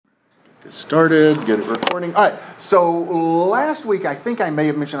Get started, get it recording. All right, so last week I think I may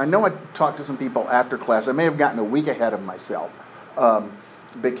have mentioned, I know I talked to some people after class, I may have gotten a week ahead of myself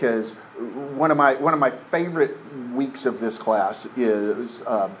because one of my favorite weeks of this class is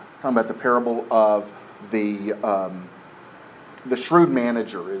talking about the parable of the shrewd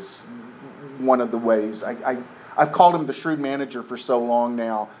manager is one of the ways. I've called him the shrewd manager for so long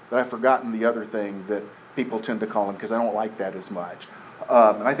now that I've forgotten the other thing that people tend to call him because I don't like that as much.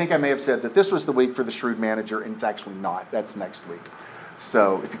 And I think I may have said that this was the week for the shrewd manager, and it's actually not. That's next week.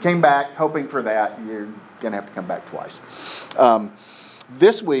 So if you came back hoping for that, you're going to have to come back twice.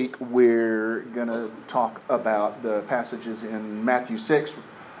 This week, we're going to talk about the passages in Matthew 6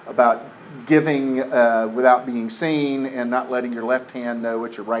 about giving without being seen and not letting your left hand know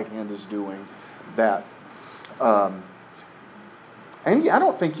what your right hand is doing. That. And I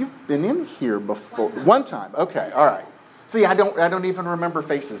don't think you've been in here before. One time. Okay, all right. See, I don't even remember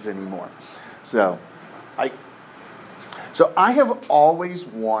faces anymore. So I have always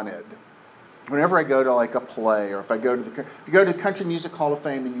wanted, whenever I go to like a play, or if you go to the Country Music Hall of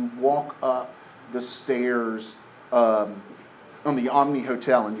Fame and you walk up the stairs on the Omni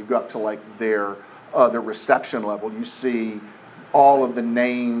Hotel and you go up to like the reception level, you see all of the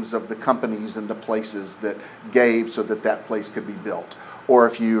names of the companies and the places that gave so that place could be built. Or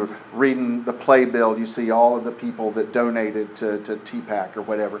if you're reading the playbill, you see all of the people that donated to TPAC or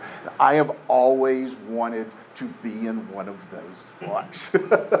whatever. I have always wanted to be in one of those books.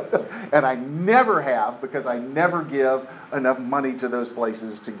 And I never have, because I never give enough money to those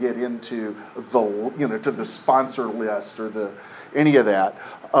places to get into to the sponsor list or any of that.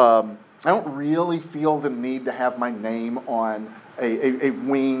 I don't really feel the need to have my name on a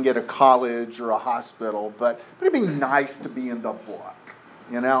wing at a college or a hospital, but it'd be nice to be in the book.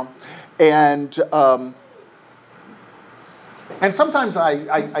 And sometimes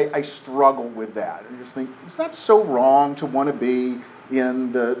I struggle with that. I just think, is that so wrong to want to be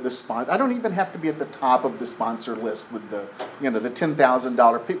in the sponsor? I don't even have to be at the top of the sponsor list with the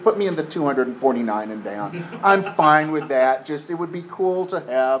 $10,000. Put me in the 249 and down. I'm fine with that. Just, it would be cool to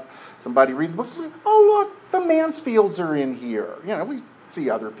have somebody read the book. Oh, look, the Mansfields are in here. We see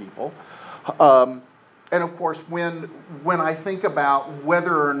other people. And of course, when I think about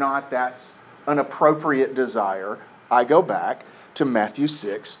whether or not that's an appropriate desire, I go back to Matthew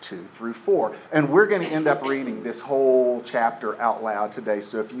 6, 2 through 4. And we're going to end up reading this whole chapter out loud today.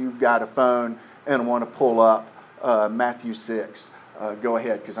 So if you've got a phone and want to pull up Matthew 6, go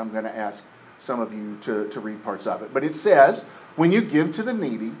ahead, because I'm going to ask some of you to read parts of it. But it says, when you give to the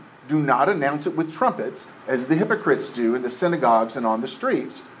needy, do not announce it with trumpets, as the hypocrites do in the synagogues and on the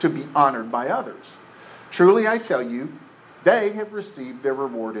streets, to be honored by others. Truly, I tell you, they have received their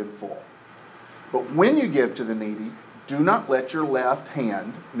reward in full. But when you give to the needy, do not let your left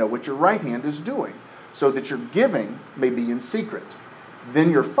hand know what your right hand is doing, so that your giving may be in secret.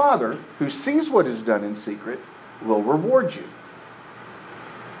 Then your Father, who sees what is done in secret, will reward you.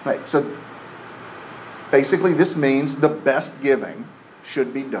 Right, so basically this means the best giving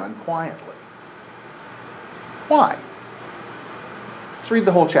should be done quietly. Why? Let's read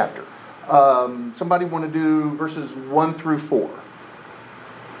the whole chapter. Somebody want to do verses 1 through 4?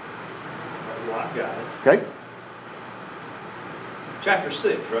 Well, I've got it. Okay. Chapter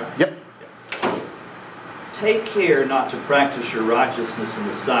 6, right? Yep. Take care not to practice your righteousness in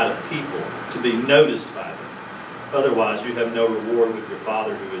the sight of people, to be noticed by them. Otherwise, you have no reward with your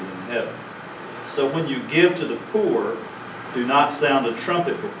Father who is in heaven. So when you give to the poor, do not sound a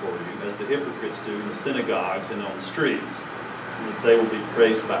trumpet before you, as the hypocrites do in the synagogues and on the streets, that they will be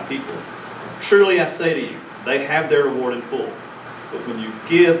praised by people. Truly I say to you, they have their reward in full. But when you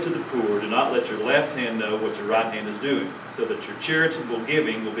give to the poor, do not let your left hand know what your right hand is doing, so that your charitable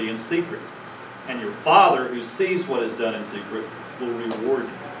giving will be in secret. And your Father, who sees what is done in secret, will reward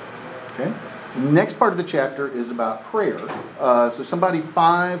you. Okay. The next part of the chapter is about prayer. So somebody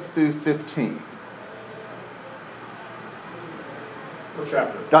 5 through 15. What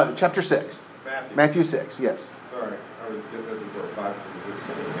chapter? Chapter 6. Matthew 6, yes. Sorry, I was getting ready for 5 through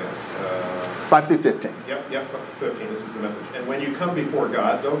 15, yes. 5 through 15. Yep, 15, this is the message. And when you come before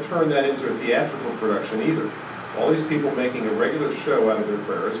God, don't turn that into a theatrical production either. All these people making a regular show out of their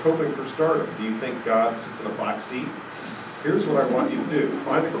prayers, hoping for stardom. Do you think God sits in a box seat? Here's what I want you to do.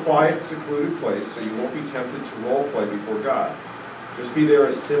 Find a quiet, secluded place so you won't be tempted to role play before God. Just be there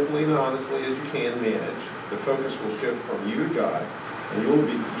as simply and honestly as you can manage. The focus will shift from you to God, and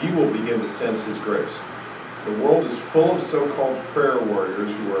you will begin to sense His grace. The world is full of so-called prayer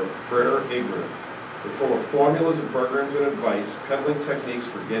warriors who are prayer ignorant. They're full of formulas and programs and advice, peddling techniques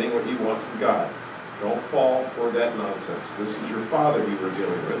for getting what you want from God. Don't fall for that nonsense. This is your Father you are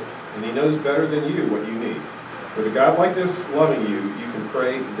dealing with, and He knows better than you what you need. With a God like this loving you, you can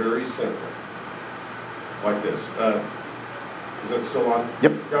pray very simply. Like this. Is that still on?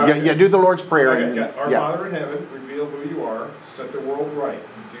 Yep. Yeah, do the Lord's Prayer. Okay, Our Father in heaven, reveal who you are, set the world right,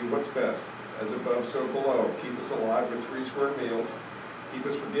 do what's best. As above, so below. Keep us alive with 3 square meals. Keep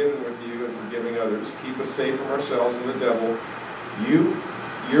us forgiven with you and forgiving others. Keep us safe from ourselves and the devil.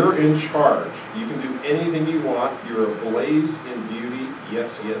 You're in charge. You can do anything you want. You're ablaze in beauty.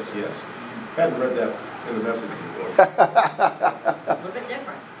 Yes, yes, yes. Hadn't read that in the message before. A little bit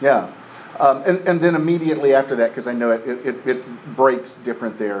different. Yeah. And then immediately after that, because I know it breaks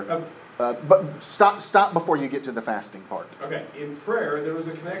different there. But stop before you get to the fasting part. Okay. In prayer, there was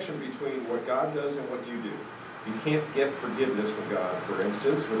a connection between what God does and what you do. You can't get forgiveness from God, for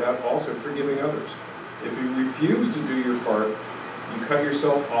instance, without also forgiving others. If you refuse to do your part, you cut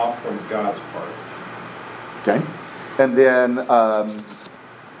yourself off from God's part. Okay. And then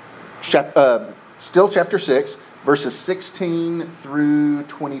still chapter 6, verses 16 through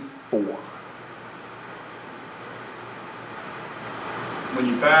 24. When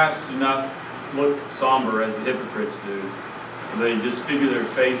you fast, do not look somber as the hypocrites do. They disfigure their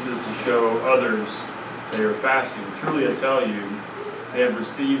faces to show others they are fasting. Truly I tell you, they have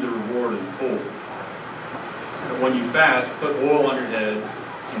received the reward in full. And when you fast, put oil on your head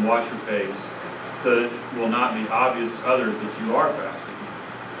and wash your face, so that it will not be obvious to others that you are fasting,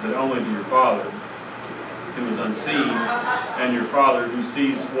 but only to your Father who is unseen, and your Father who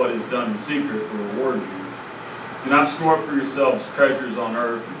sees what is done in secret will reward you. Do not store up for yourselves treasures on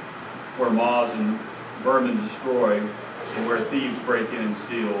earth, where moths and vermin destroy, and where thieves break in and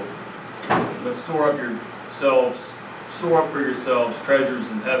steal. But store up for yourselves treasures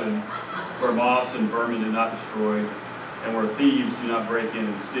in heaven, where moths and vermin do not destroy, and where thieves do not break in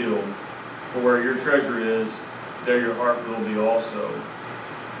and steal. For where your treasure is, there your heart will be also.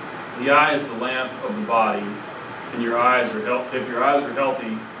 The eye is the lamp of the body, and if your eyes are healthy,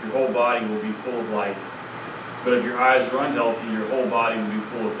 your whole body will be full of light. But if your eyes are unhealthy, your whole body will be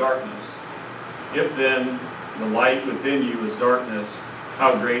full of darkness. If then the light within you is darkness,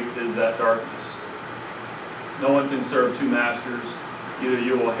 how great is that darkness? No one can serve 2 masters. Either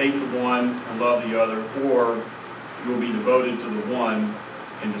you will hate the one and love the other, or you will be devoted to the one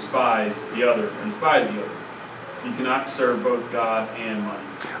and despise the other. You cannot serve both God and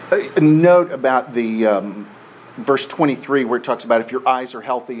money. A note about the verse 23 where it talks about if your eyes are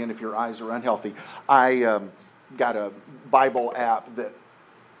healthy and if your eyes are unhealthy. I got a Bible app that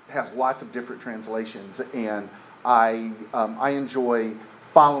has lots of different translations, and I enjoy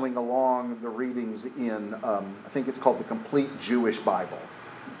following along the readings in, I think it's called the Complete Jewish Bible.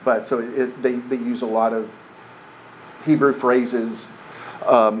 But so they use a lot of Hebrew phrases,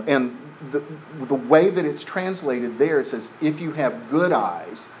 and the way that it's translated there, it says, if you have good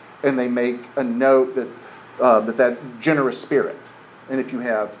eyes, and they make a note that generous spirit. And if you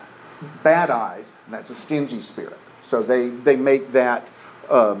have bad eyes, that's a stingy spirit. So they make that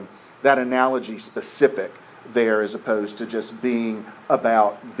analogy specific there as opposed to just being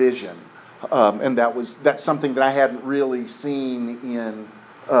about vision. And that's something that I hadn't really seen in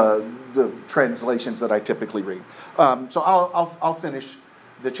the translations that I typically read. So I'll finish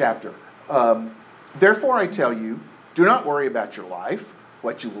the chapter. Therefore I tell you, do not worry about your life,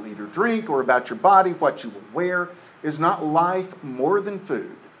 what you will eat or drink, or about your body, what you will wear. Is not life more than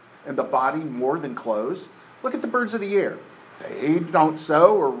food, and the body more than clothes? Look at the birds of the air. They don't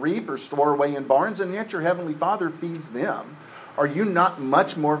sow or reap or store away in barns, and yet your heavenly Father feeds them. Are you not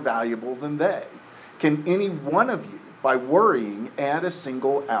much more valuable than they? Can any one of you, by worrying, add a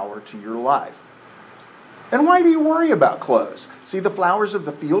single hour to your life? And why do you worry about clothes? See the flowers of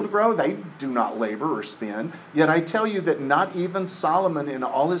the field grow? They do not labor or spin. Yet I tell you that not even Solomon in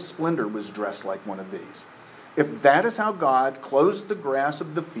all his splendor was dressed like one of these. If that is how God clothes the grass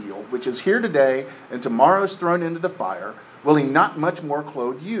of the field, which is here today and tomorrow is thrown into the fire, will he not much more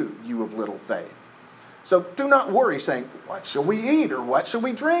clothe you, you of little faith? So do not worry, saying, what shall we eat, or what shall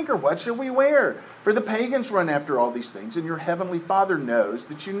we drink, or what shall we wear? For the pagans run after all these things, and your heavenly Father knows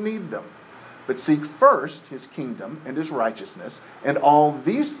that you need them. But seek first his kingdom and his righteousness, and all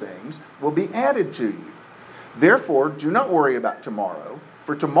these things will be added to you. Therefore, do not worry about tomorrow,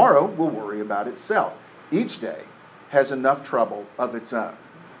 for tomorrow will worry about itself. Each day has enough trouble of its own.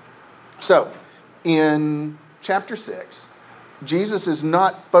 So, in chapter 6, Jesus is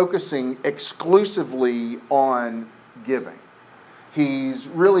not focusing exclusively on giving. He's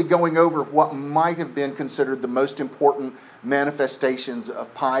really going over what might have been considered the most important manifestations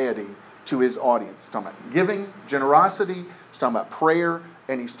of piety to his audience. He's talking about giving, generosity, he's talking about prayer,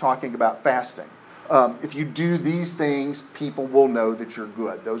 and he's talking about fasting. If you do these things, people will know that you're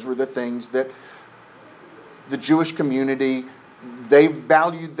good. Those were the things that the Jewish community, they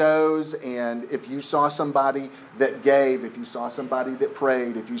valued those. And if you saw somebody that gave, if you saw somebody that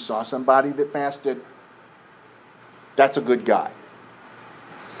prayed, if you saw somebody that fasted, that's a good guy.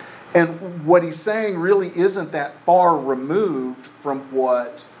 And what he's saying really isn't that far removed from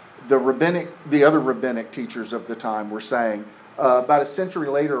what the other rabbinic teachers of the time were saying. About a century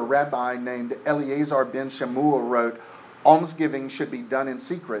later, a rabbi named Eleazar ben Shemuel wrote, "Almsgiving should be done in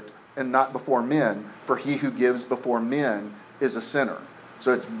secret and not before men, for he who gives before men is a sinner."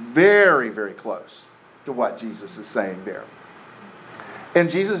 So it's very, very close to what Jesus is saying there.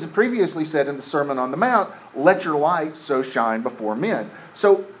 And Jesus had previously said in the Sermon on the Mount, "Let your light so shine before men."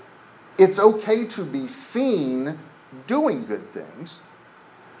 So it's okay to be seen doing good things.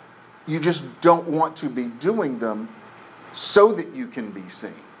 You just don't want to be doing them so that you can be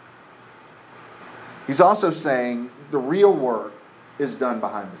seen. He's also saying the real work is done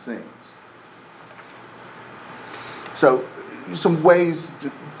behind the scenes. So some ways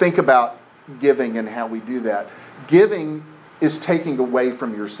to think about giving and how we do that. Giving is taking away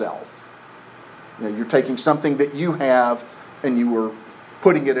from yourself. You're taking something that you have and you were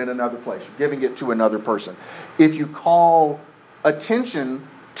putting it in another place. You're giving it to another person. If you call attention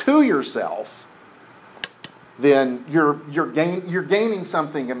to yourself, then you're gaining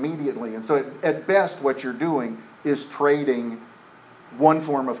something immediately. And so at best what you're doing is trading one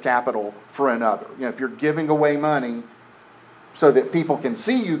form of capital for another. If you're giving away money so that people can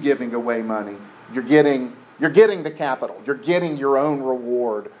see you giving away money, you're getting the capital. You're getting your own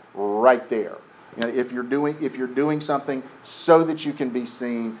reward right there. If you're doing something so that you can be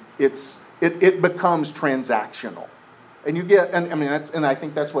seen, it becomes transactional. And I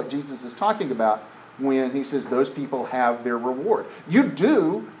think that's what Jesus is talking about when he says those people have their reward. You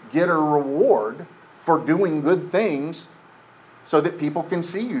do get a reward for doing good things so that people can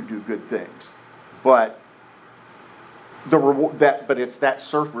see you do good things. But it's that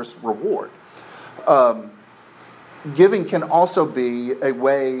surface reward. Giving can also be a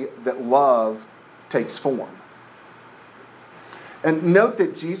way that love takes form. And note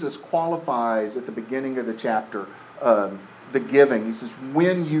that Jesus qualifies at the beginning of the chapter the giving. He says,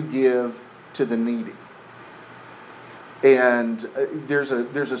 when you give to the needy. And there's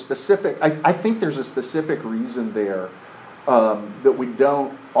a specific, I think there's a specific reason there that we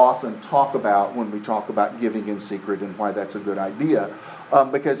don't often talk about when we talk about giving in secret and why that's a good idea.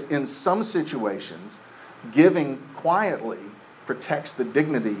 Because in some situations, giving quietly protects the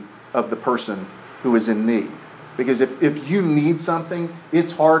dignity of the person who is in need. Because if you need something,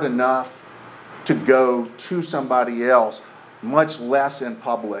 it's hard enough to go to somebody else, much less in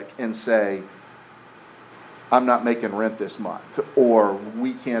public, and say, I'm not making rent this month, or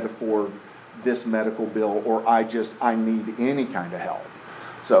we can't afford this medical bill, or I need any kind of help.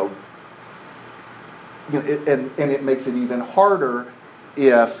 So, and it makes it even harder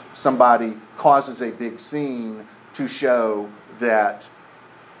if somebody causes a big scene to show that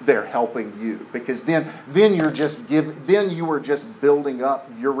they're helping you, because then you are just building up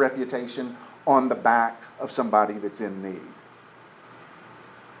your reputation on the back of somebody that's in need.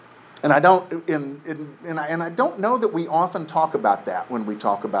 And I don't know that we often talk about that when we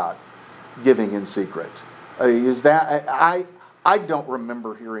talk about giving in secret. Is that I don't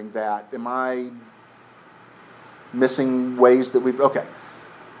remember hearing that. Am I missing ways that we've? Okay,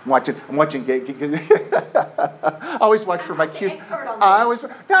 I'm watching. I always watch for my cues.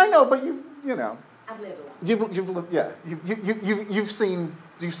 I know, but you know. I've lived a lot. You've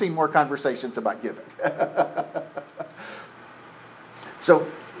seen more conversations about giving. So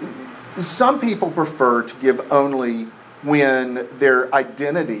some people prefer to give only when their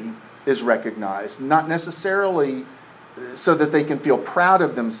identity is recognized, not necessarily so that they can feel proud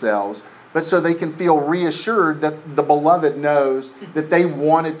of themselves, but so they can feel reassured that the beloved knows that they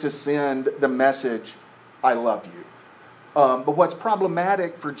wanted to send the message, I love you. But what's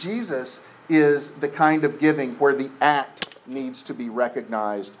problematic for Jesus is the kind of giving where the act needs to be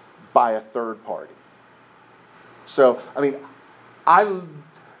recognized by a third party. So,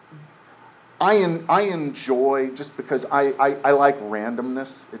 I enjoy, just because I like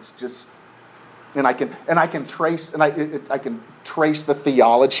randomness. It's just, and I can trace the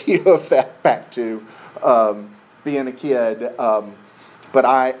theology of that back to being a kid. But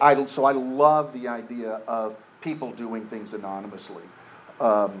I love the idea of people doing things anonymously.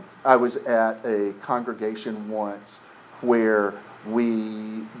 I was at a congregation once where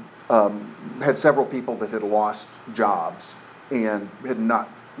we had several people that had lost jobs and had not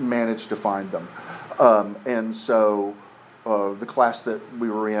managed to find them. And so the class that we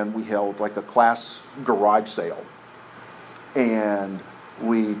were in, we held like a class garage sale. And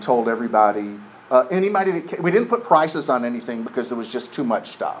we told everybody, anybody that came, we didn't put prices on anything because there was just too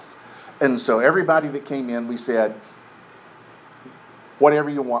much stuff. And so everybody that came in, we said, whatever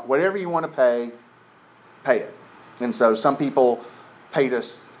you want to pay it. And so some people paid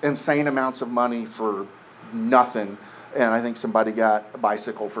us insane amounts of money for nothing. And I think somebody got a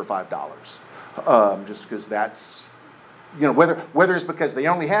bicycle for $5. Just because that's, whether it's because they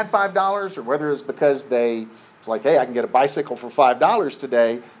only had $5 or whether it's because they, it's like, hey, I can get a bicycle for $5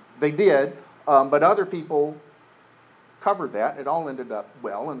 today. They did. But other people covered that. It all ended up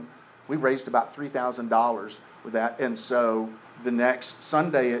well. And we raised about $3,000 with that. And so the next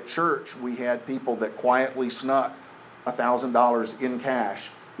Sunday at church, we had people that quietly snuck $1,000 in cash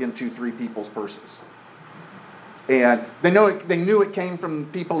into 3 people's purses. And they knew it came from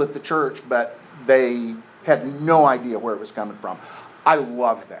people at the church, but they had no idea where it was coming from. I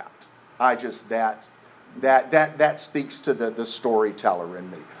love that. I just, that speaks to the storyteller in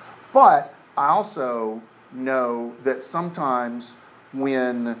me. But I also know that sometimes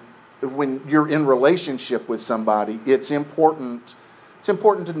when you're in relationship with somebody, it's important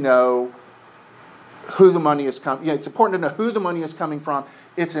to know who the money is coming. It's important to know who the money is coming from.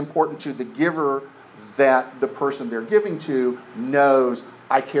 It's important to the giver that the person they're giving to knows,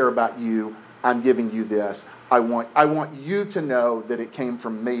 I care about you. I'm giving you this. I want you to know that it came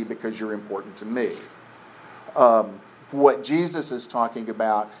from me because you're important to me. What Jesus is talking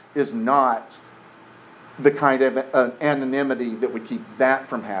about is not the kind of anonymity that would keep that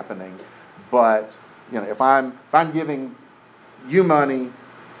from happening. But if I'm giving you money,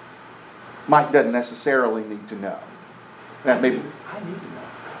 Mike doesn't necessarily need to know. I need to know.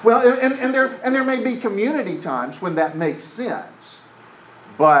 Well, and there may be community times when that makes sense.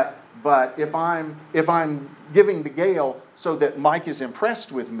 But if I'm giving to Gail so that Mike is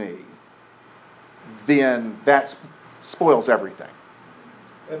impressed with me, then that spoils everything.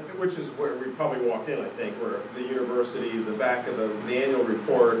 Which is where we probably walked in, I think, where the university, the back of the annual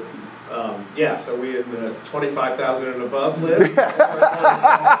report, so we had 25,000 and above list. And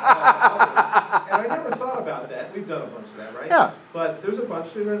I never thought about that. We've done a bunch of that, right? Yeah. But there's a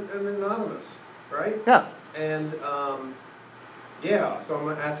bunch in anonymous, right? Yeah. And so I'm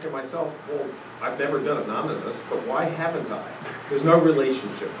asking myself, well, I've never done anonymous, but why haven't I? There's no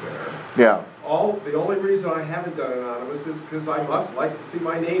relationship there. Yeah. The only reason I haven't done anonymous is because I must like to see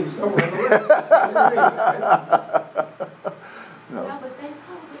my name somewhere on the list. That's the only reason, right? No. Well, but they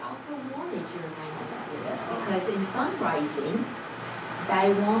probably also wanted your name on that list because in fundraising, they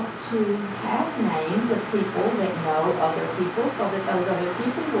want to have names of people that know other people so that those other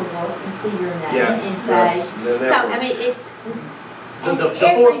people will look and see your name and say, so, I mean, it's... The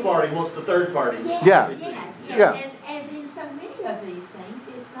fourth party wants the third party. Yeah. Yes. As in so many of these things,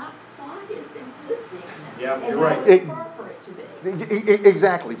 it's not quite as simplistic Yeah, as you're I right. would prefer for it to be.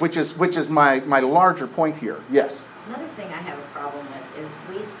 Exactly, which is my larger point here. Yes. Another thing I have a problem with is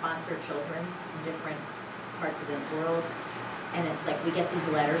we sponsor children in different parts of the world, and it's like we get these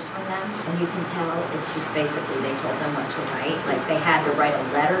letters from them, and you can tell it's just basically they told them what to write. Like they had to write a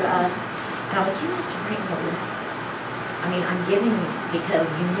letter to us, and I'm like, you don't have to write no letter. I mean, I'm giving because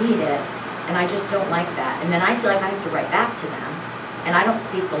you need it, and I just don't like that. And then I feel like I have to write back to them, and I don't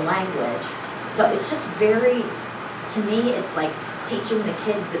speak the language. So it's just very, to me, it's like teaching the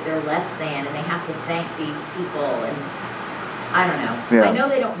kids that they're less than, and they have to thank these people, and I don't know. Yeah. I know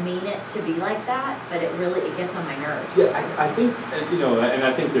they don't mean it to be like that, but it gets on my nerves. Yeah, I think, and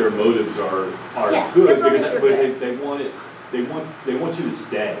I think their motives are Yeah, good their because motives are good. they want you to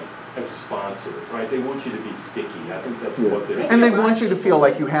stay as a sponsor, right? They want you to be sticky. I think that's what they're. And they want you to feel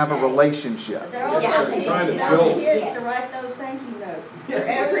like you have a relationship. They're also Yeah. teaching Trying to those build. kids Yes. to write those thank you notes for Yeah.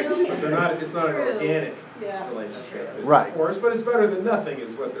 every But kid. it's not an organic Yeah. relationship. It's Right. forced, but it's better than nothing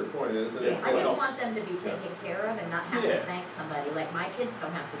is what their point is. And Yeah. it I just helps. want them to be taken care of and not have Yeah. to thank somebody. Like my kids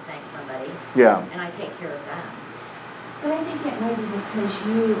don't have to thank somebody, Yeah. and I take care of them. But I think that may be because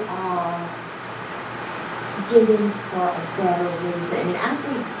you are giving for a better reason. I mean, I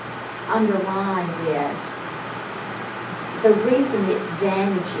think underlying this, the reason it's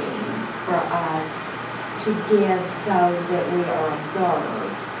damaging for us to give so that we are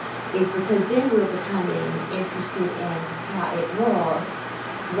observed is because then we're becoming interested in how it looks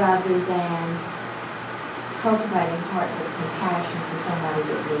rather than cultivating hearts of compassion for somebody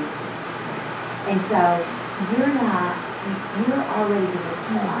that needs it. And so you're already to the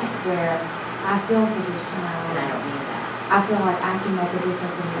point where I feel for this And I child. don't mean that. I feel like I can make a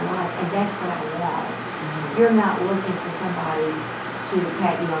difference in your life, and that's what I want. You're not looking for somebody to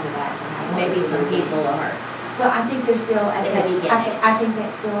pat you on the back for how Maybe some people are. Well, I think there's still, In the beginning. I think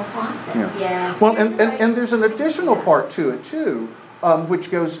that's still a process. Yeah. Yeah. Well, and there's an additional part to it too, which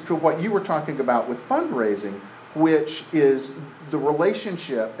goes to what you were talking about with fundraising, which is the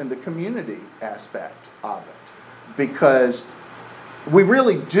relationship and the community aspect of it. Because we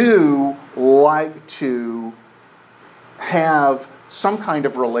really do like to have some kind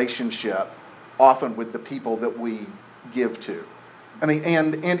of relationship often with the people that we give to. I mean,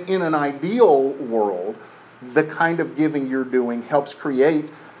 and in an ideal world, the kind of giving you're doing helps create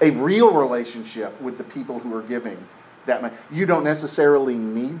a real relationship with the people who are giving that money. You don't necessarily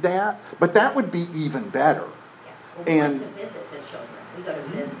need that, but that would be even better. Yeah. Well, we And- went to visit the children. We go to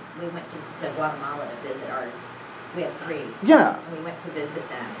visit, we went to Guatemala to visit we have 3. Yeah. And we went to visit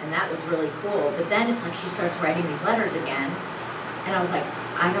them, and that was really cool. But then it's like she starts writing these letters again, and I was like,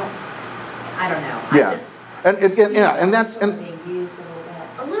 I don't know. Yeah. And that's, Sort of and, being used a little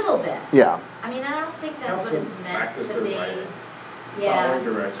bit. A little bit. yeah. I mean, I don't think that's Helps what it's them meant practice to their be. writing. Yeah. Following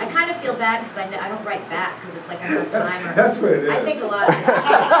directions. I kind of feel bad because I don't write back because it's like I have time. That's what it is. I think a lot of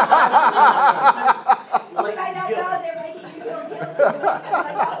But I don't know, they're making you feel guilty. it's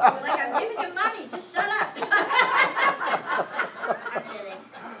like I'm giving you money, just shut up. I'm kidding.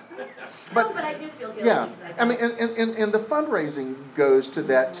 No, but I do feel guilty. Yeah, 'cause I mean, and the fundraising goes to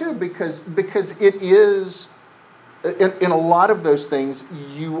that too, because it is, in a lot of those things,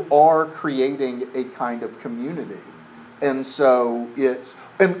 you are creating a kind of community. And so it's,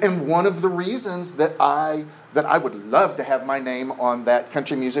 and one of the reasons that I would love to have my name on that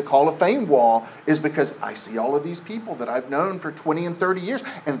Country Music Hall of Fame wall is because I see all of these people that I've known for 20 and 30 years,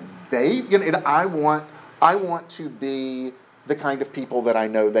 and they, you know, and I want to be the kind of people that I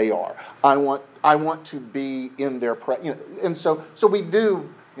know they are. I want to be in their and so we do,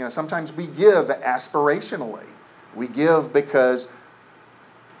 you know, sometimes we give aspirationally. We give because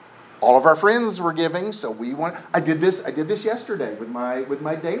all of our friends were giving, so we want. I did this yesterday with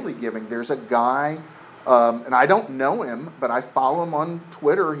my daily giving. There's a guy, and I don't know him, but I follow him on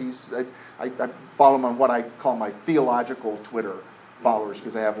Twitter. I follow him on what I call my theological Twitter followers,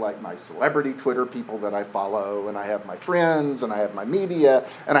 because I have like my celebrity Twitter people that I follow, and I have my friends, and I have my media,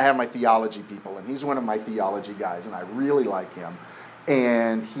 and I have my theology people, and he's one of my theology guys, and I really like him.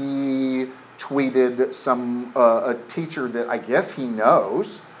 And he tweeted a teacher that I guess he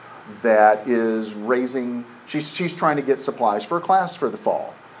knows that is raising, she's trying to get supplies for a class for the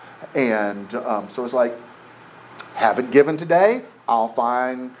fall. And so it's like, haven't given today, I'll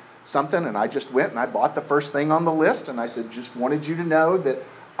find something. And I just went and I bought the first thing on the list, and I said, just wanted you to know that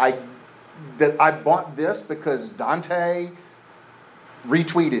I bought this because Dante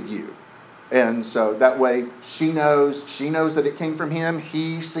retweeted you. And so that way she knows that it came from him.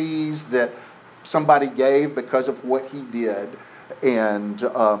 He sees that somebody gave because of what he did. And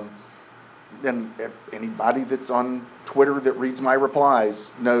anybody that's on Twitter that reads my replies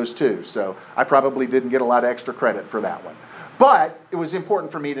knows too. So I probably didn't get a lot of extra credit for that one. But it was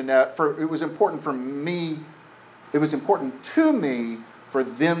important for me to know, it was important to me for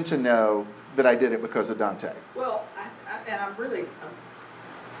them to know that I did it because of Dante. Well,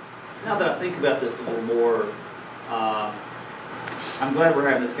 now that I think about this a little more, I'm glad we're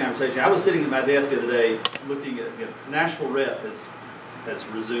having this conversation. I was sitting at my desk the other day looking at, Nashville Rep has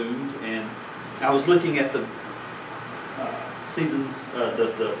resumed, and I was looking at the seasons,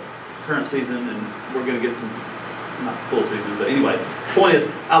 the current season, and we're going to get some, not full season, but anyway, the point is,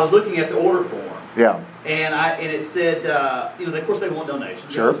 I was looking at the order form. Yeah. And it said, of course they want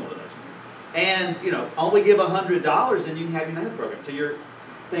donations. Sure. They always want donations. And, only give $100 and you can have your name in the program, to your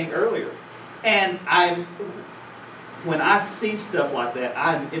thing earlier. And when I see stuff like that,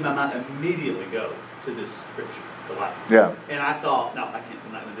 I, in my mind, immediately go to this scripture, the Bible. Yeah. And I thought, no, I'm not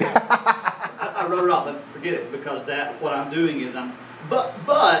going to do it. I wrote it off, and forget it, because what I'm doing is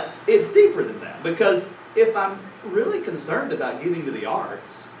but it's deeper than that, because if I'm really concerned about giving to the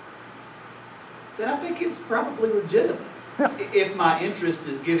arts, then I think it's probably legitimate. Yeah. If my interest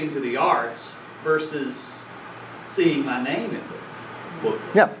is giving to the arts versus seeing my name in the book.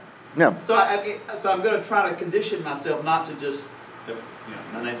 Yeah. Yeah. So I'm going to try to condition myself not to just,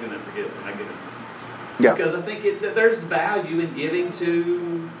 my name's in there, forget it when I get it. Yeah. Because I think there's value in giving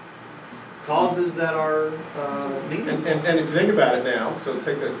to causes that are meaningful. And if you think about it now, so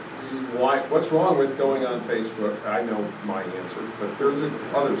what's wrong with going on Facebook? I know my answer, but there's an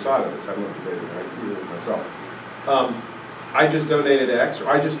other side of this. I don't know if you did it, I do it myself. I just donated X, or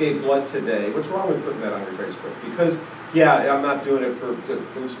I just gave blood today. What's wrong with putting that on your Facebook? Because, yeah, I'm not doing it to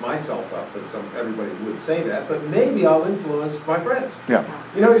boost myself up, but everybody would say that, but maybe I'll influence my friends. Yeah.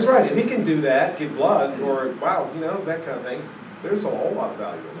 He's right. If he can do that, give blood, or, wow, that kind of thing, there's a whole lot of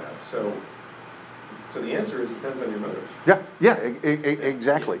value in that. So So the answer is depends on your motives. Yeah,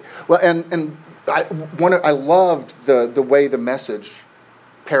 exactly. Well, and I loved the way the Message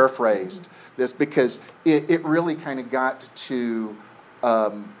paraphrased this, because it really kind of got to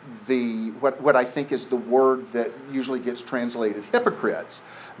what I think is the word that usually gets translated hypocrites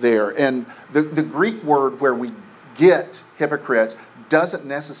there. And the Greek word where we get hypocrites doesn't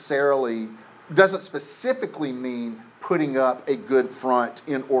specifically mean putting up a good front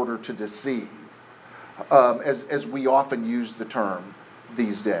in order to deceive, as we often use the term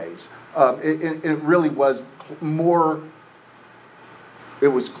these days. It really was more, it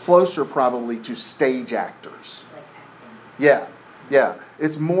was closer probably to stage actors. Like acting. Yeah.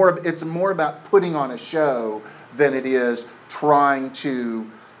 It's more about putting on a show than it is trying to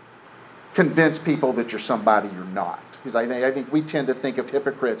convince people that you're somebody you're not. Because I think we tend to think of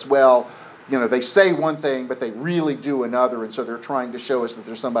hypocrites, well, they say one thing, but they really do another, and so they're trying to show us that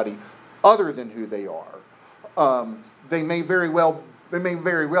they're somebody other than who they are. They may very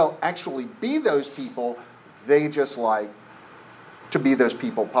well actually be those people. They just like to be those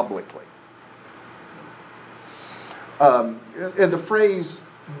people publicly. And the phrase,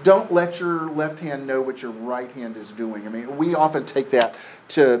 don't let your left hand know what your right hand is doing. I mean, we often take that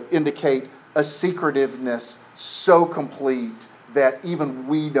to indicate a secretiveness so complete that even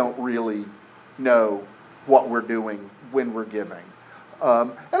we don't really know what we're doing when we're giving.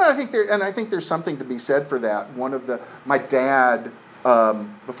 And I think there's something to be said for that. My dad,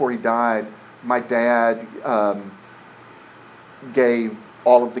 before he died, my dad gave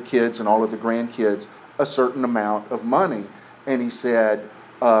all of the kids and all of the grandkids a certain amount of money, and he said,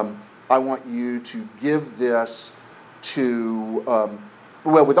 I want you to give this to,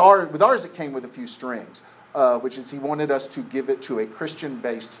 with ours it came with a few strings, which is he wanted us to give it to a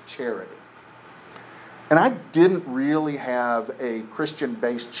Christian-based charity. And I didn't really have a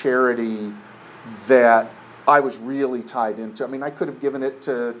Christian-based charity that I was really tied into. I mean, I could have given it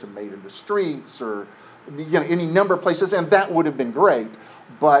to Made in the Streets or any number of places, and that would have been great,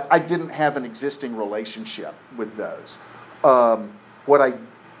 but I didn't have an existing relationship with those. What I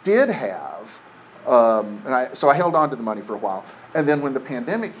did have, so I held on to the money for a while, and then when the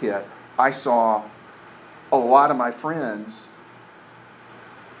pandemic hit, I saw a lot of my friends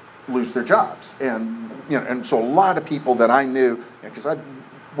lose their jobs, and so a lot of people that I knew, because I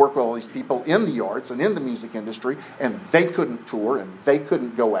worked with all these people in the arts and in the music industry, and they couldn't tour and they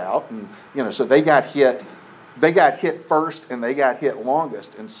couldn't go out, and so they got hit first and they got hit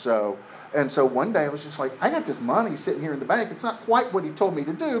longest, and so one day I was just like, I got this money sitting here in the bank. It's not quite what he told me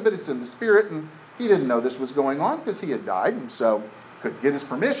to do, but it's in the spirit, and he didn't know this was going on because he had died, and so couldn't get his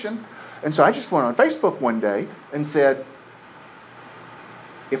permission, and so I just went on Facebook one day and said,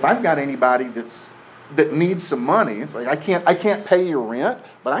 if I've got anybody that needs some money, it's like I can't pay your rent,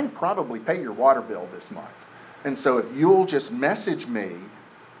 but I can probably pay your water bill this month. And so if you'll just message me,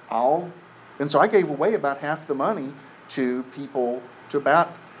 and so I gave away about half the money to people, to about,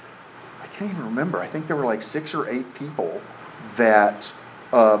 I can't even remember, I think there were like 6 or 8 people that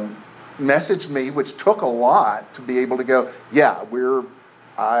messaged me, which took a lot to be able to go, yeah,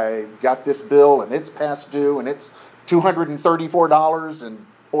 I got this bill and it's past due and it's $234, and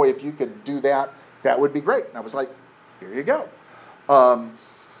boy, if you could do that, that would be great. And I was like, here you go.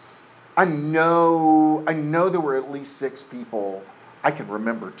 I know there were at least 6 people. I can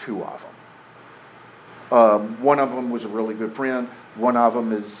remember 2 of them. One of them was a really good friend. One of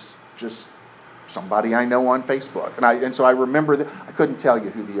them is just somebody I know on Facebook. And so I remember that. I couldn't tell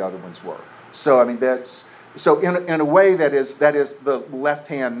you who the other ones were. So I mean, in a way that is the left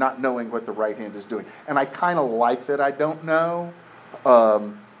hand not knowing what the right hand is doing. And I kind of like that I don't know.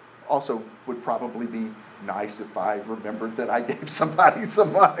 Also would probably be nice if I remembered that I gave somebody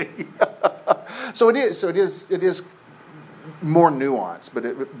some money. So it is more nuanced,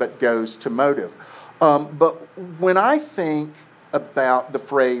 but goes to motive. But when I think about the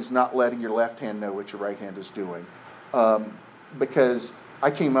phrase "not letting your left hand know what your right hand is doing," because I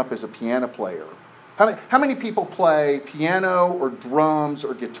came up as a piano player. How many people play piano or drums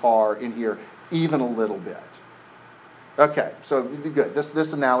or guitar in here, even a little bit? Okay, so good.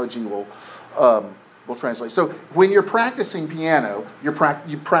 This analogy will translate. So when you're practicing piano, you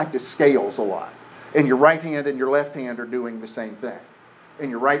practice scales a lot, and your right hand and your left hand are doing the same thing.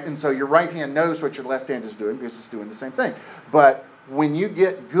 And so your right hand knows what your left hand is doing because it's doing the same thing. But when you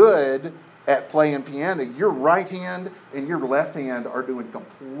get good at playing piano, your right hand and your left hand are doing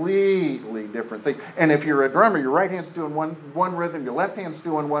completely different things. And if you're a drummer, your right hand's doing one rhythm, your left hand's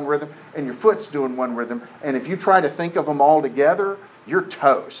doing one rhythm, and your foot's doing one rhythm. And if you try to think of them all together, you're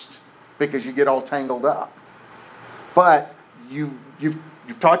toast because you get all tangled up. But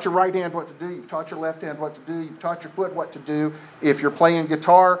you've taught your right hand what to do, you've taught your left hand what to do, you've taught your foot what to do. If you're playing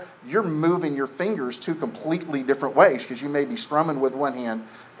guitar, you're moving your fingers two completely different ways because you may be strumming with one hand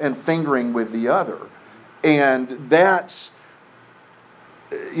and fingering with the other. And that's,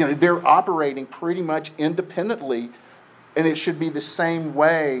 they're operating pretty much independently, and it should be the same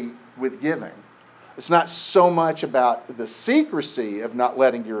way with giving. It's not so much about the secrecy of not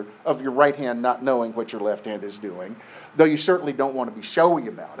letting your right hand not knowing what your left hand is doing, though you certainly don't want to be showy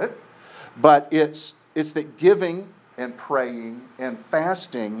about it. But it's that giving and praying and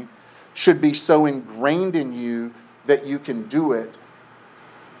fasting should be so ingrained in you that you can do it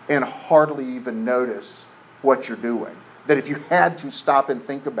and hardly even notice what you're doing. That if you had to stop and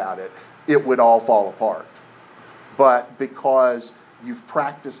think about it, it would all fall apart. But because you've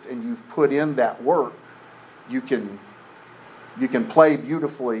practiced and you've put in that work, you can play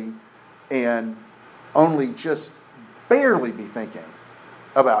beautifully and only just barely be thinking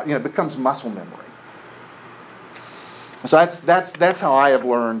about, it becomes muscle memory. So that's how I have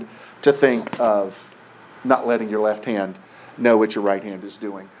learned to think of not letting your left hand know what your right hand is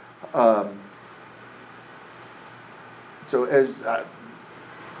doing. So as I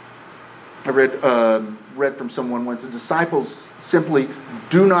read from someone once, the disciples simply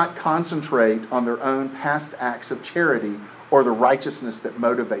do not concentrate on their own past acts of charity or the righteousness that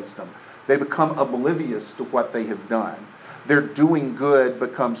motivates them. They become oblivious to what they have done. Their doing good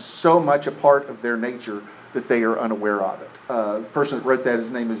becomes so much a part of their nature that they are unaware of it. The person that wrote that, his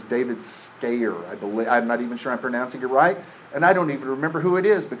name is David Scaer, I believe. I'm not even sure I'm pronouncing it right, and I don't even remember who it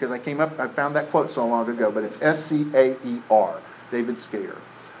is because I found that quote so long ago, but it's Scaer, David Scaer.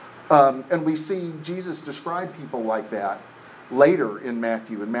 And we see Jesus describe people like that later in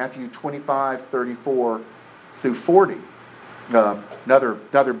Matthew 25:34 through 40.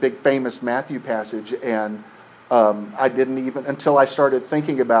 Another big famous Matthew passage, and I didn't even, until I started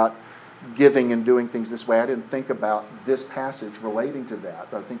thinking about giving and doing things this way, I didn't think about this passage relating to that.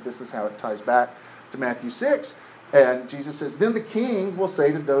 But I think this is how it ties back to Matthew 6. And Jesus says, "Then the king will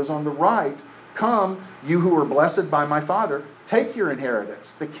say to those on the right, 'Come, you who are blessed by my Father, take your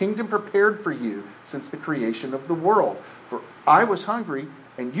inheritance, the kingdom prepared for you since the creation of the world. For I was hungry,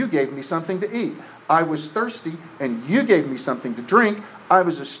 and you gave me something to eat. I was thirsty, and you gave me something to drink. I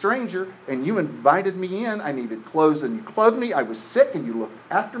was a stranger, and you invited me in. I needed clothes, and you clothed me. I was sick, and you looked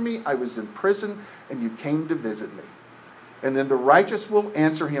after me. I was in prison, and you came to visit me.' And then the righteous will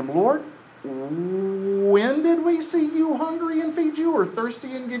answer him, 'Lord, when did we see you hungry and feed you, or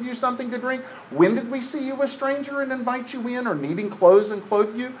thirsty and give you something to drink? When did we see you a stranger and invite you in, or needing clothes and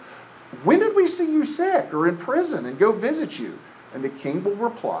clothe you? When did we see you sick or in prison and go visit you?' And the king will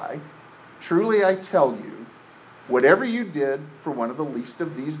reply, 'Truly I tell you, whatever you did for one of the least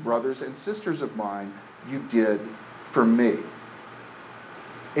of these brothers and sisters of mine, you did for me.'"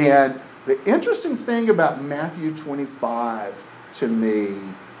 And the interesting thing about Matthew 25 to me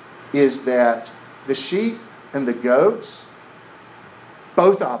is that the sheep and the goats,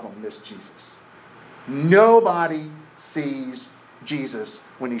 both of them miss Jesus. Nobody sees Jesus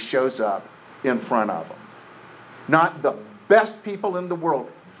when he shows up in front of them. Not the best people in the world.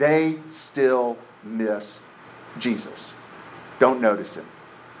 They still miss Jesus. Don't notice him.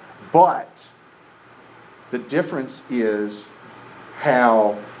 But the difference is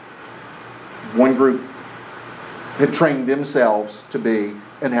how one group had trained themselves to be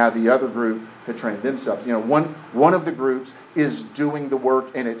and how the other group had trained themselves. One of the groups is doing the work,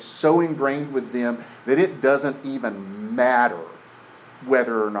 and it's so ingrained with them that it doesn't even matter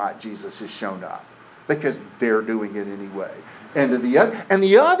whether or not Jesus has shown up because they're doing it anyway. And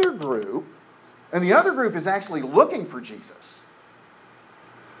the other group is actually looking for Jesus.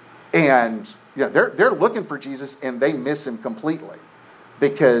 And they're looking for Jesus, and they miss him completely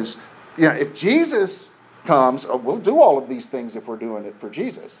because if Jesus comes, we'll do all of these things if we're doing it for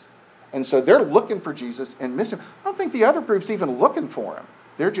Jesus. And so they're looking for Jesus and miss him. I don't think the other group's even looking for him.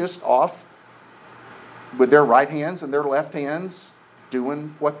 They're just off with their right hands and their left hands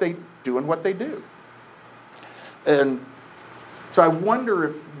doing what they do. And so I wonder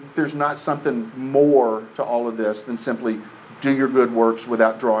if there's not something more to all of this than simply do your good works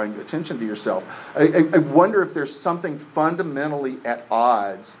without drawing attention to yourself. I wonder if there's something fundamentally at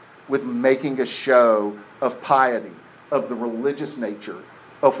odds with making a show of piety, of the religious nature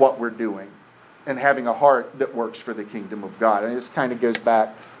of what we're doing, and having a heart that works for the kingdom of God. And this kind of goes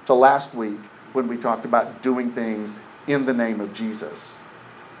back to last week when we talked about doing things in the name of Jesus.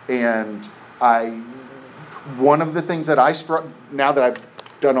 And one of the things that now that I've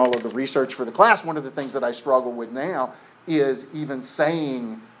done all of the research for the class, one of the things that I struggle with now is even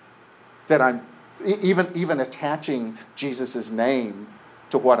saying that I'm even attaching Jesus' name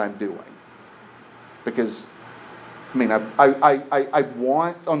to what I'm doing. Because, I mean, I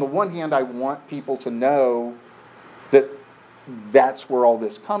want, on the one hand, I want people to know that that's where all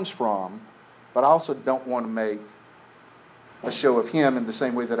this comes from, but I also don't want to make a show of him in the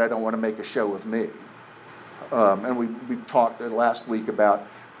same way that I don't want to make a show of me. And we talked last week about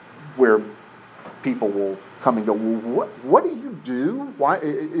where people will come and go, well, what do you do? Why?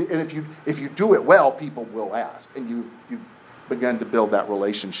 And if you do it well, people will ask, and you've begun to build that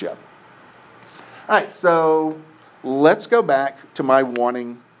relationship. All right, so let's go back to my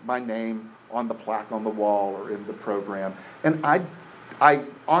wanting my name on the plaque on the wall or in the program, and I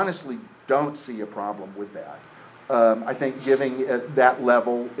honestly don't see a problem with that. I think giving at that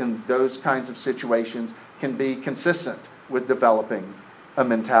level in those kinds of situations can be consistent with developing a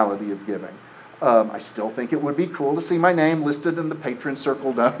mentality of giving. I still think it would be cool to see my name listed in the patron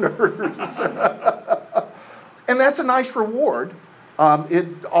circle donors. And that's a nice reward.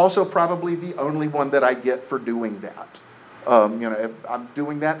 It also probably the only one that I get for doing that. If I'm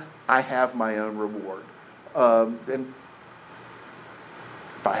doing that, I have my own reward. And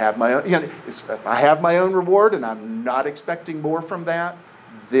if I have my own, if I have my own reward and I'm not expecting more from that,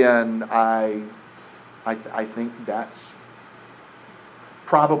 then I think that's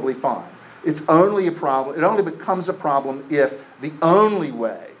probably fine. It's only a problem. It only becomes a problem if the only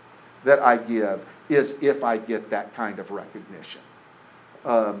way that I give is if I get that kind of recognition,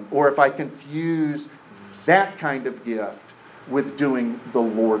 or if I confuse that kind of gift with doing the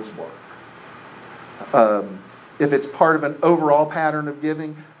Lord's work. If it's part of an overall pattern of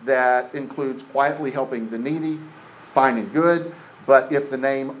giving that includes quietly helping the needy, fine and good. But if the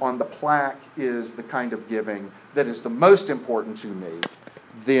name on the plaque is the kind of giving that is the most important to me,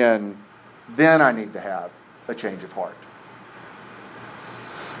 then I need to have a change of heart.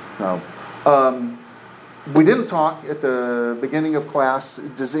 No. We didn't talk at the beginning of class.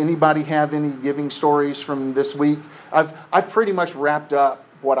 Does anybody have any giving stories from this week? I've pretty much wrapped up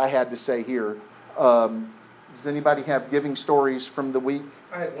what I had to say here. Does anybody have giving stories from the week?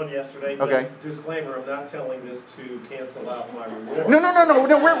 I had one yesterday. Okay. Disclaimer: I'm not telling this to cancel out my reward. No.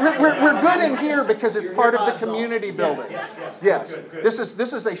 We're good in here because it's part of the community building. Yes. Good. This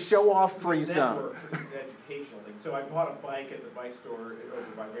is a show-off-free zone. Educational thing. So I bought a bike at the bike store over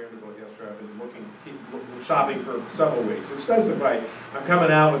by Vanderbilt yesterday. I've been shopping for several weeks. Expensive bike. I'm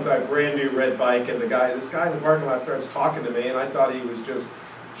coming out with a brand new red bike, and this guy in the parking lot starts talking to me, and I thought he was just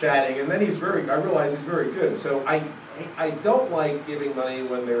chatting, and then I realized he's very good. So I don't like giving money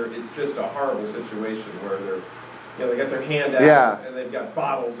when there is just a horrible situation where they got their hand out and they've got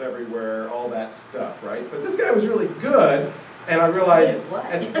bottles everywhere, all that stuff, right? But this guy was really good, and I realized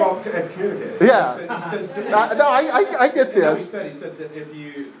and communicated. Yeah. He says, I get this. He said that if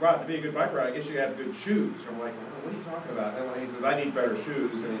you, Rod, to be a good bike rider, I guess you have good shoes. I'm like, what are you talking about? And he says, I need better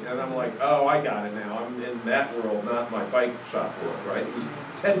shoes, and I'm like, oh, I got it now. I'm in that world, not my bike shop world, right? It was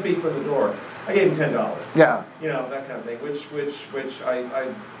 10 feet from the door. I gave him $10. Yeah. That kind of thing, which I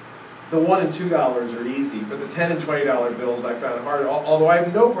the $1 and $2 are easy, but the $10 and $20 bills I found hard, although I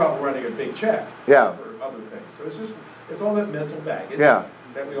have no problem writing a big check for other things. So it's all that mental baggage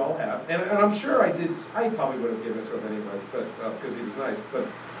that we all have. And I'm sure I probably would have given it to him anyways, but because he was nice. But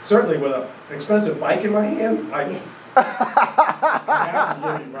certainly with an expensive bike in my hand, I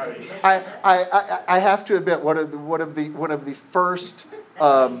absolutely right. I have to admit one of the first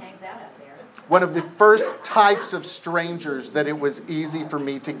one of the first types of strangers that it was easy for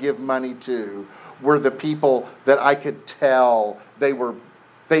me to give money to were the people that I could tell they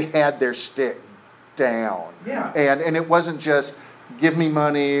had their stick down. Yeah. And it wasn't just give me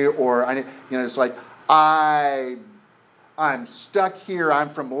money or it's like I'm stuck here. I'm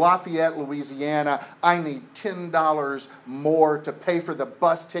from Lafayette, Louisiana. I need $10 more to pay for the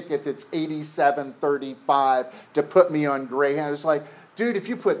bus ticket that's $87.35 to put me on Greyhound. It's like, dude, if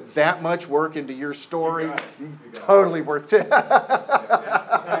you put that much work into your story, totally worth it. But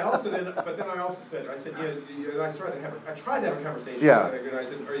then I also said, and I tried to have a conversation. Yeah. And I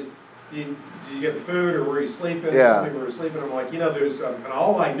said, do you get the food, or were you sleeping? Yeah. We were sleeping. I'm like, there's, and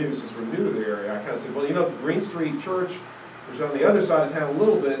all I knew since we're new to the area, I kind of said, well, the Green Street Church, which is on the other side of town a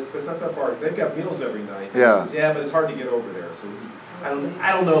little bit, but it's not that far. They've got meals every night. Yeah. He says, but it's hard to get over there. So I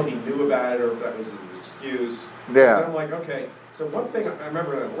don't know if he knew about it or if that was his excuse. Yeah. And I'm like, okay. So one thing I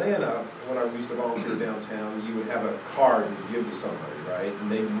remember in Atlanta, when I used to volunteer downtown, you would have a card you would give to somebody, right?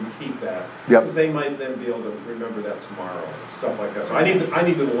 And they would keep that. Yep. Because they might then be able to remember that tomorrow, stuff like that. So I need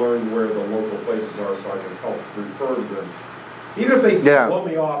to learn where the local places are so I can help refer to them. Even if they blow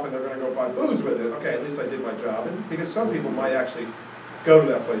me off and they're going to go buy booze with it, okay, at least I did my job. And because some people might actually go to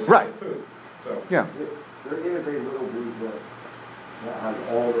that place and get food. So, Yeah. There is a little blue book that has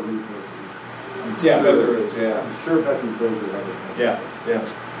all the resources. I'm yeah, sure- there is, yeah. I'm sure Becky Fraser has it. Yeah, yeah.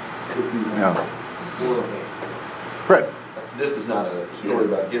 If you want. Yeah. Or- Fred? This is not a story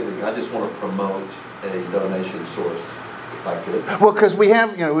about giving, I just want to promote a donation source, if I could. Well, because we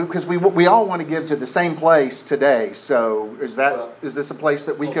have, because we all want to give to the same place today, so is this a place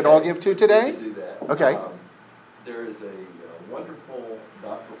that we could all give to today? We could do that. Okay. There is a wonderful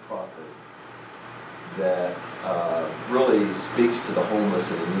not-for-profit that really speaks to the homeless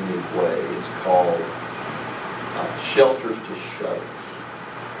in a unique way. It's called Shelters to Shutters.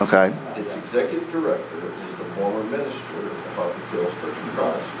 Okay. Its executive director is the former minister of the Harpeth Hills Church of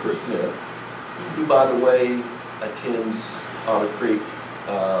Christ, Chris Smith, who, by the way, attends Otter Creek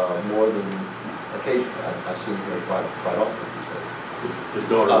more than occasionally. I see her quite often these days. His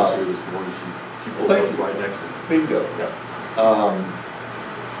daughter was here this morning, she pulled Thank up you. right next to me. Bingo.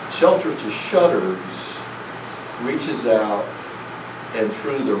 Shelters to Shutters reaches out and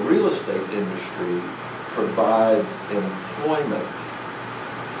through the real estate industry provides employment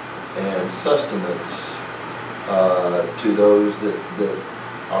and sustenance to those that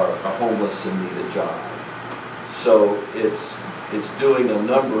are homeless and need a job. So it's doing a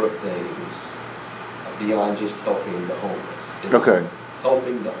number of things beyond just helping the homeless. It's Okay.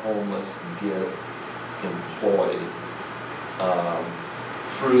 helping the homeless get employed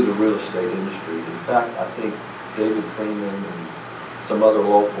through the real estate industry. In fact, I think David Freeman and some other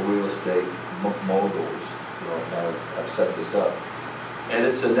local real estate moguls, have set this up. And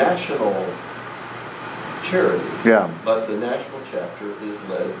it's a national charity. Yeah. But the national chapter is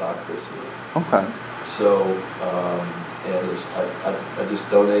led by Chris Smith. Okay. So, and I just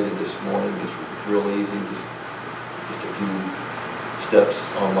donated this morning. It's real easy, just a few steps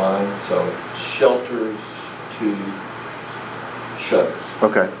online. So, Shelters to Shutters.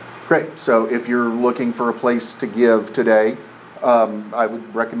 Okay. Great. So if you're looking for a place to give today, I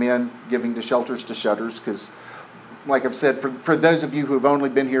would recommend giving to Shelters to Shutters because, like I've said, for those of you who've only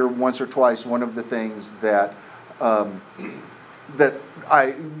been here once or twice, one of the things that that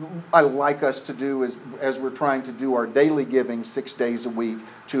I like us to do is, as we're trying to do our daily giving 6 days a week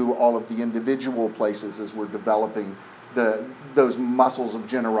to all of the individual places as we're developing those muscles of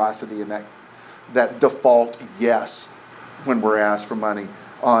generosity and that default yes when we're asked for money.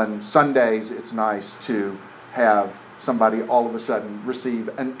 On Sundays, it's nice to have somebody all of a sudden receive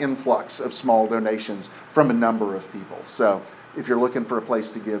an influx of small donations from a number of people. So if you're looking for a place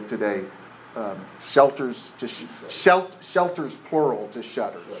to give today, shelters plural to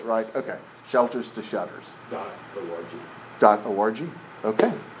Shutters, right? Okay, Shelters to Shutters. .org.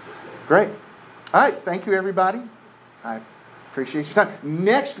 Okay, great. All right, thank you everybody. I appreciate your time.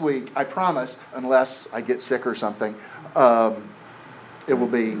 Next week, I promise, unless I get sick or something, it will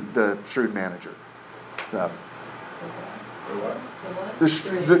be the Shrewd Manager.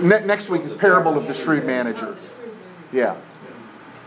 Next week is Parable of the Shrewd Manager. Yeah.